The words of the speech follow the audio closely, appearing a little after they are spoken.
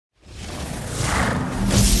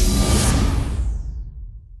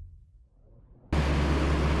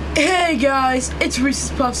Hey guys, it's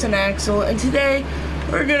Reese's Puffs and Axel, and today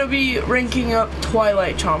we're gonna be ranking up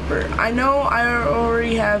Twilite Chomper. I know I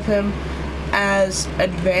already have him as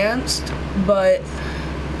advanced, but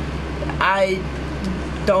I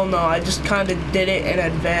don't know. I just kind of did it in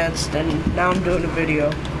advanced, and now I'm doing a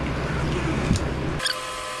video.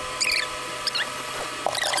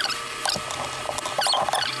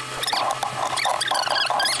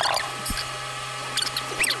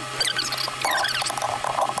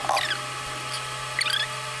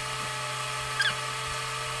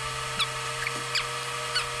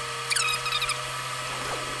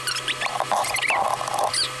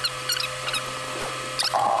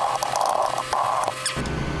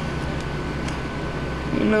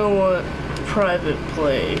 You know what? Private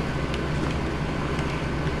play.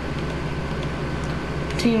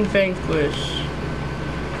 Team Vanquish.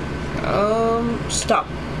 Stop.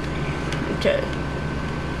 Okay.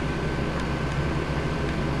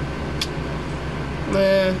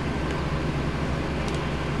 Meh.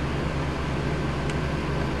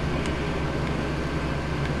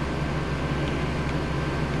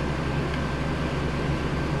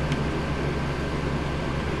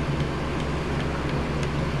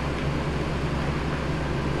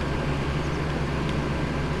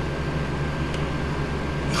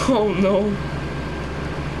 Oh no.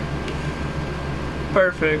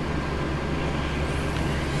 Perfect.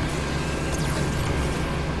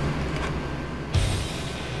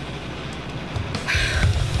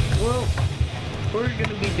 Well, we're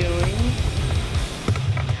gonna be doing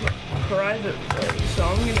private play, so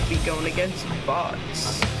I'm gonna be going against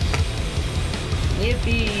bots.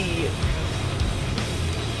 Yippee!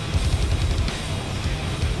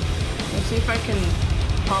 Let's see if I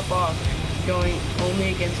can pop off going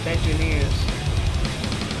only against engineers.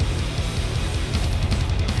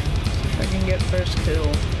 See if I can get first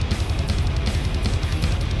kill.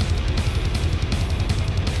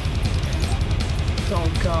 Oh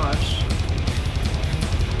gosh.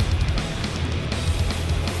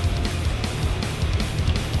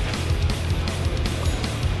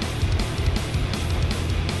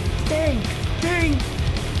 Dang, dang.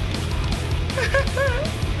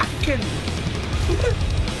 I can.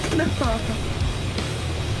 No.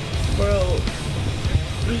 Bro,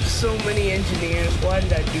 there's so many engineers. Why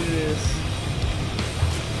did I do this?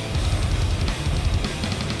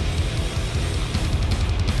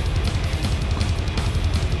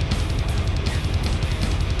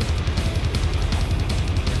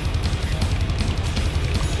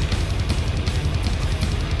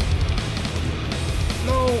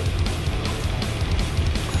 No.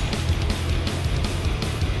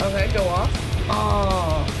 Okay, go off.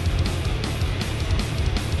 Oh.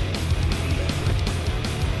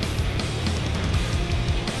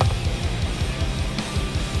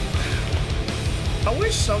 I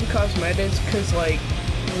wish some cosmetics, cause like,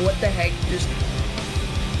 what the heck, just,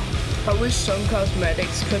 I wish some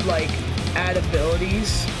cosmetics could like, add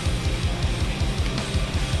abilities.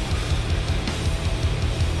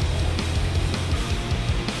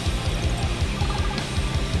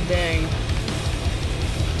 Dang.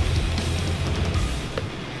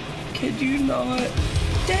 Could you not?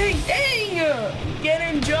 Dang, dang!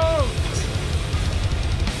 Getting jumped!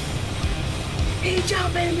 Hey,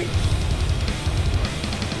 jump, baby!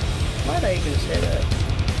 Why'd I even say that?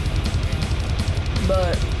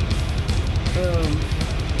 But,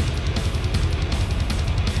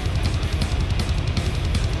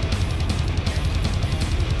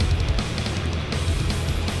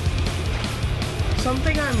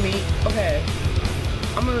 something I mean, okay,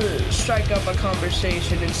 I'm gonna strike up a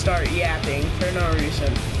conversation and start yapping for no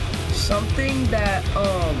reason. Something that,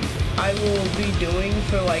 I will be doing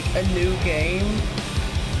for like a new game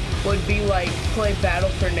would be like play Battle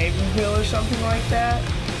for Neighborville or something like that,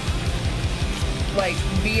 like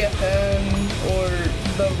BFM or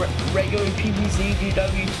the regular PvZ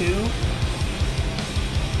GW2.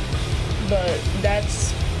 But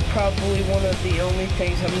that's probably one of the only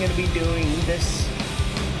things I'm gonna be doing this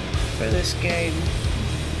for this game.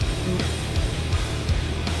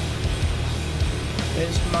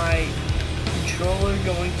 Is my controller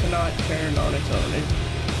going to not turn on its own?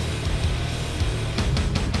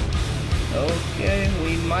 Okay,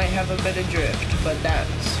 we might have a bit of drift, but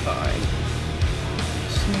that's fine.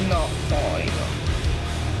 It's not fine.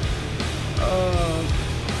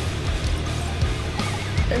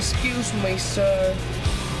 Excuse me, sir.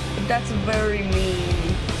 But that's very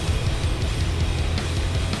mean.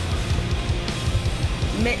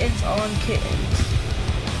 Mittens on kittens.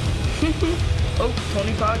 Oh,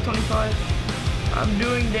 25, 25. I'm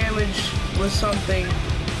doing damage with something.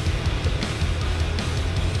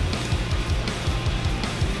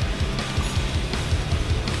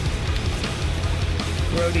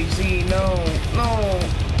 Brody Z, no, no.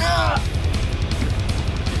 Ah!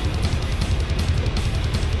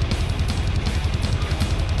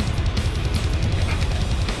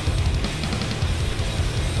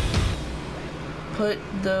 Put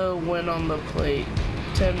the win on the plate.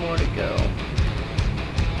 10 more to go.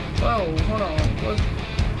 Whoa, hold on. What?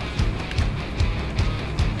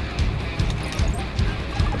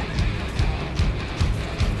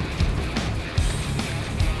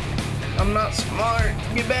 I'm not smart.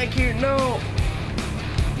 Get back here. No.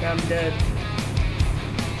 I'm dead.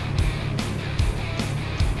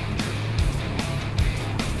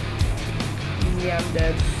 Yeah, I'm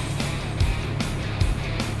dead.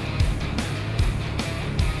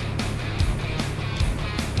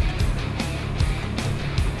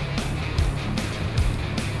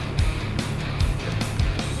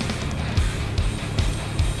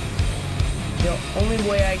 The only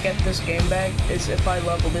way I get this game back is if I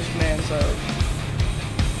level this man's up.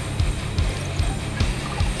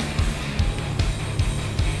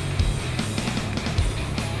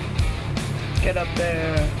 Get up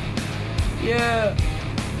there. Yeah.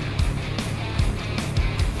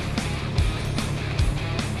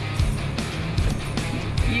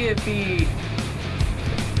 Yippee.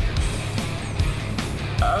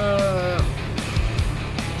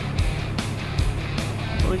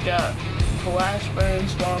 We got Flashburn,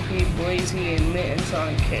 Swampy, Blazy, and Mittens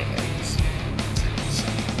on kittens.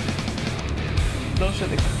 Those are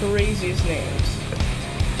the craziest names.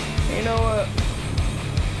 You know what?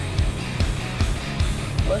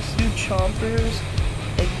 Let's do chompers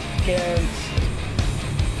against...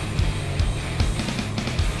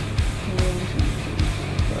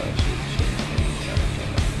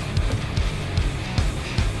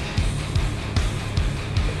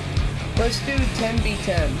 Let's do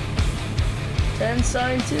 10v10. 10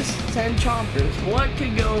 scientists, 10 chompers. What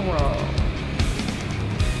could go wrong?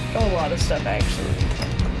 A lot of stuff, actually.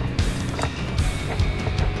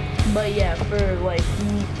 But yeah, for like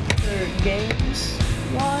for games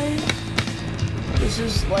wise, this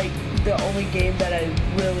is like the only game that I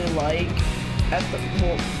really like at the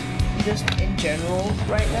well, just in general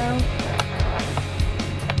right now.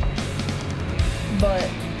 But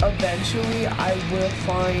eventually, I will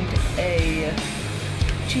find a.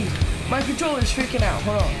 Jeez, my controller's freaking out.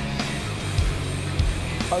 Hold on.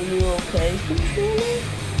 Are you okay, controller?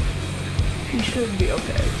 You should be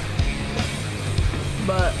okay.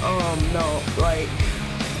 But no, like.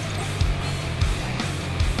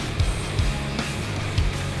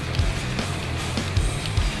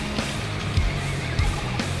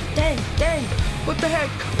 Dang! What the heck?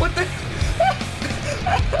 What the?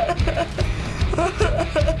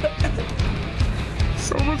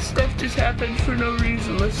 So much stuff just happened for no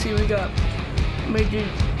reason. Let's see, we got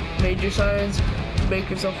major science,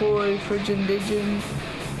 Bakers Ahoy, Friggin' Diggin',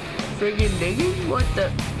 what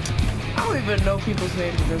the? I don't even know people's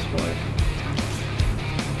names at this point.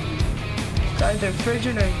 It's either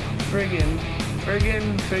Friggin' or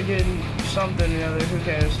Friggin', something or the other, who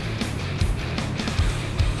cares?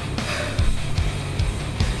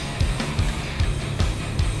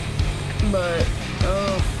 But,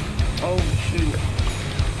 oh shoot.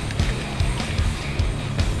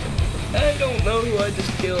 I don't know who I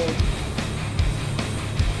just killed.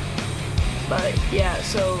 But yeah,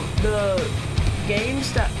 so the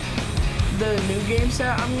new games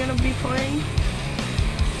that I'm gonna be playing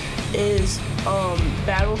is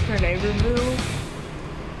Battle for Neighborville.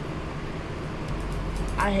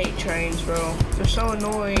 I hate trains, bro. They're so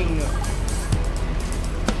annoying.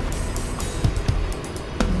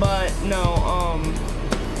 But no,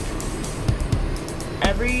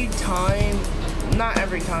 every time, not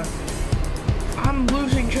every time. I'm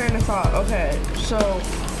losing train of thought. Okay, so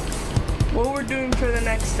what we're doing for the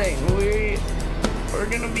next thing, we're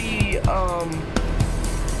gonna be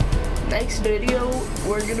next video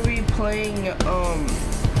we're gonna be playing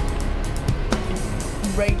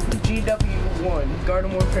GW1,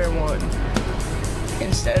 Garden Warfare 1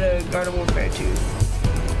 instead of Garden Warfare 2.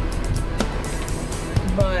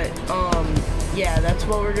 But yeah, that's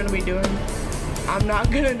what we're gonna be doing. I'm not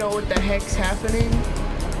gonna know what the heck's happening,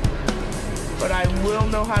 but I will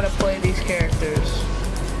know how to play these characters.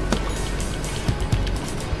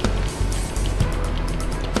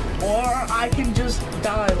 Or I can just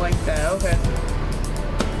die like that, okay.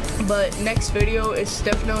 But next video is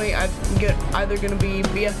definitely either gonna be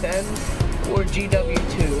BFN or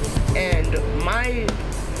GW2. And I'm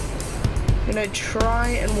gonna try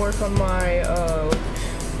and work on my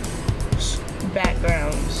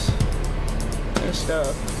backgrounds and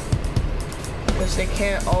stuff, because they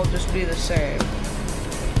can't all just be the same.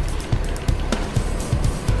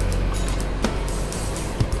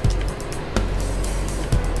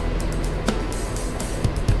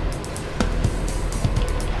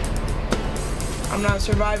 I'm not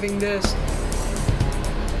surviving this.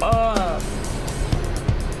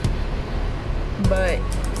 But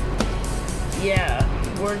yeah,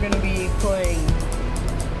 we're gonna be playing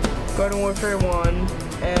Garden Warfare 1,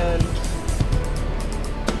 and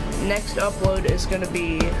next upload is gonna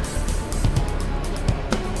be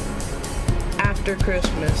after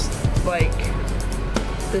Christmas, like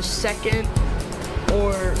the second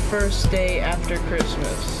or first day after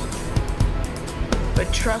Christmas.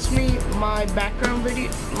 But trust me, my background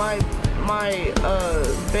video, my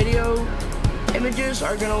video images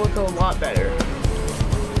are gonna look a lot better.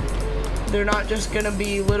 They're not just gonna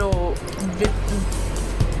be little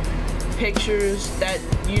pictures that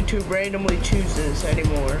YouTube randomly chooses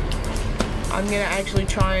anymore. I'm gonna actually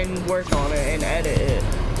try and work on it and edit it.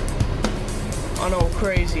 I know,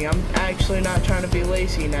 crazy. I'm actually not trying to be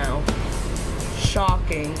lazy now.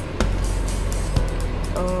 Shocking.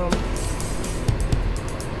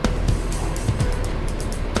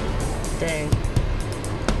 Dang.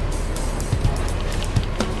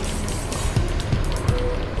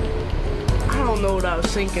 I don't know what I was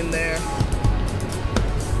thinking there.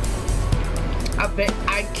 I bet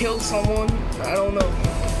I killed someone. I don't know.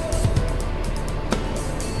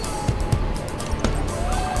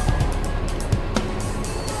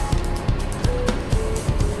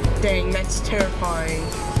 Dang, that's terrifying.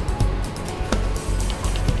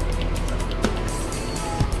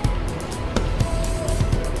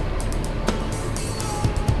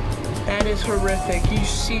 That is horrific. You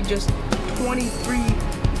see just 23,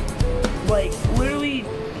 like, literally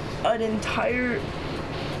an entire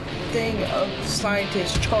thing of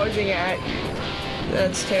scientists charging at you.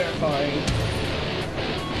 That's terrifying.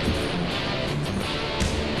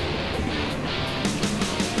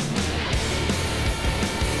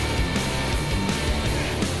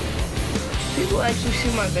 People actually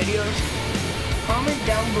see my videos. Comment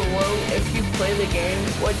down below if you play the game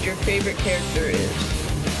what your favorite character is.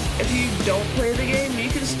 If you don't play the game, you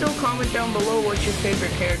can still comment down below what your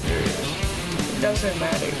favorite character is. It doesn't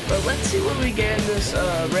matter. But let's see what we get in this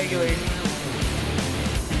regular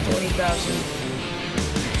 20,000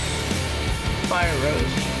 fire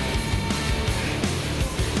rose.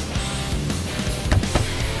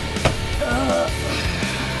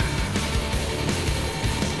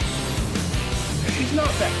 She's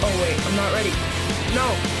not that. Oh wait, I'm not ready.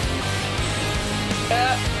 No.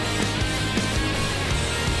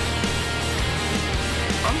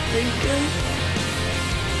 I'm thinking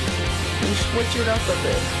we switch it up a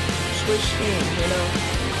bit. Switch teams, you know,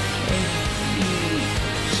 and be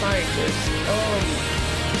scientists.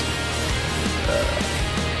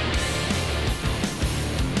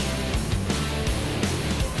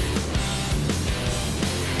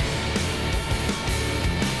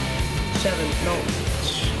 Seven. No,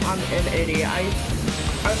 I'm an idiot. I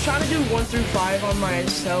was trying to do 1 through 5 on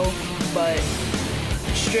myself, but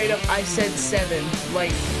straight up I said 7.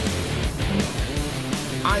 Like,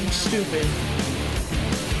 I'm stupid.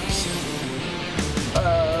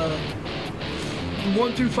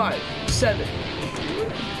 1 through 5, 7.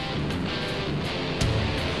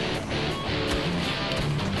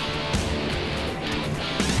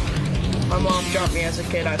 My mom dropped me as a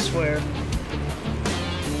kid, I swear.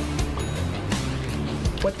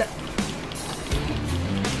 What the?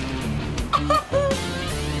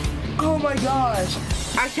 Oh my gosh.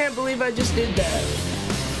 I can't believe I just did that.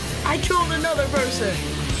 I killed another person.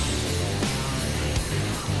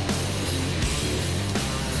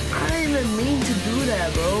 I didn't even mean to do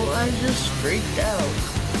that, bro. I just freaked out.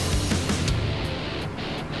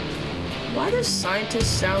 Why does scientists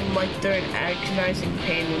sound like they're in agonizing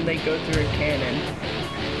pain when they go through a cannon?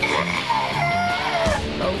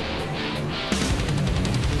 Oh.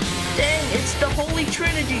 Dang, it's the Holy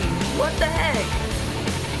Trinity. What the heck?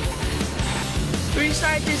 3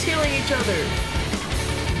 scientists healing each other.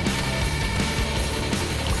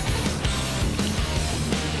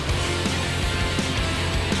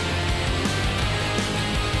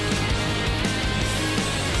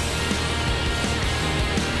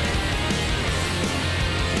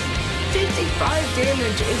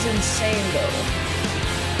 Damage is insane though.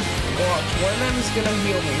 Watch, one of them is gonna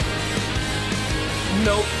heal me.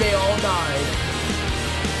 Nope, they all died.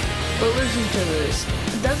 But listen to this.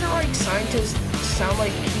 Doesn't like scientists sound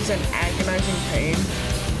like he's in agonizing pain?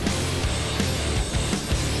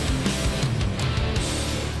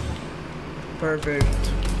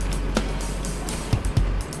 Perfect.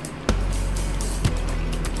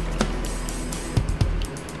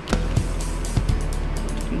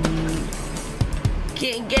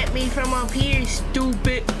 Can't get me from up here,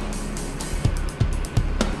 stupid.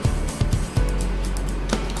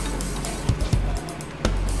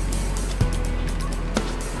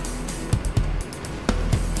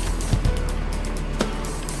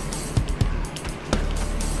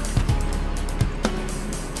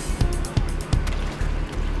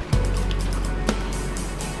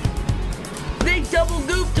 double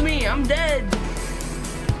goofed me. I'm dead.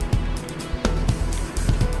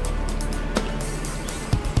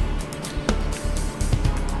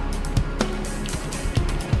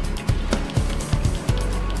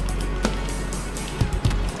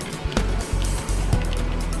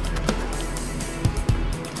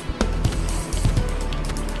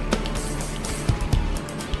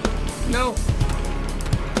 No.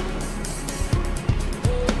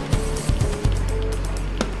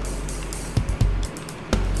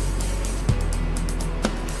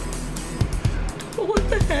 What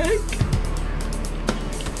the heck?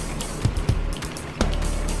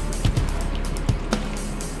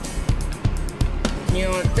 You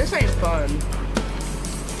know what? This ain't fun.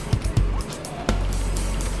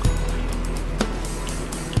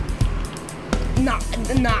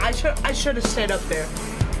 Nah, I should have stayed up there.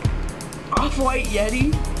 Off-white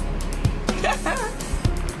Yeti?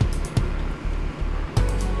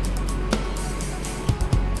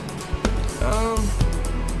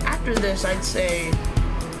 After this, I'd say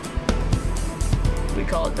we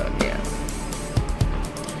call it done, yeah.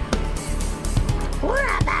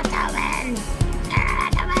 We're about to win!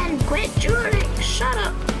 Quit drooling! Shut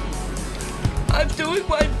up! I'm doing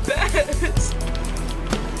my best!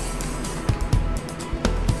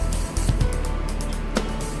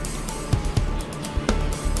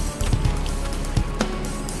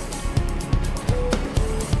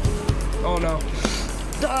 Oh no.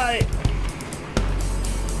 Die!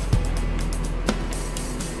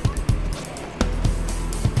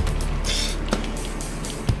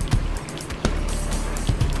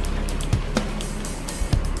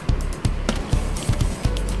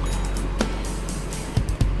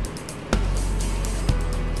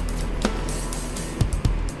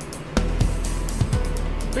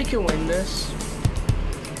 We can win this.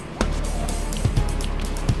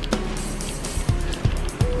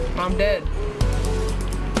 I'm dead.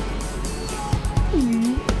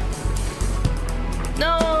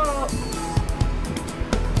 No.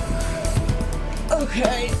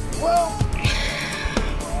 Okay. Well.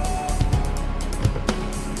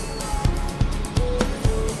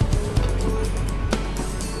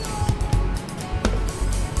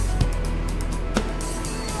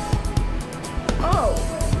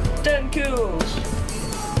 Oh, 10 kills.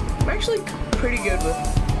 I'm actually pretty good with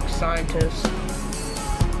scientists.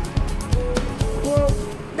 Well,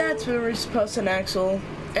 that's been Response and Axel,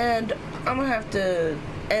 and I'm gonna have to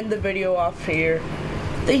end the video off here.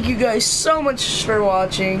 Thank you guys so much for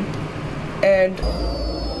watching, and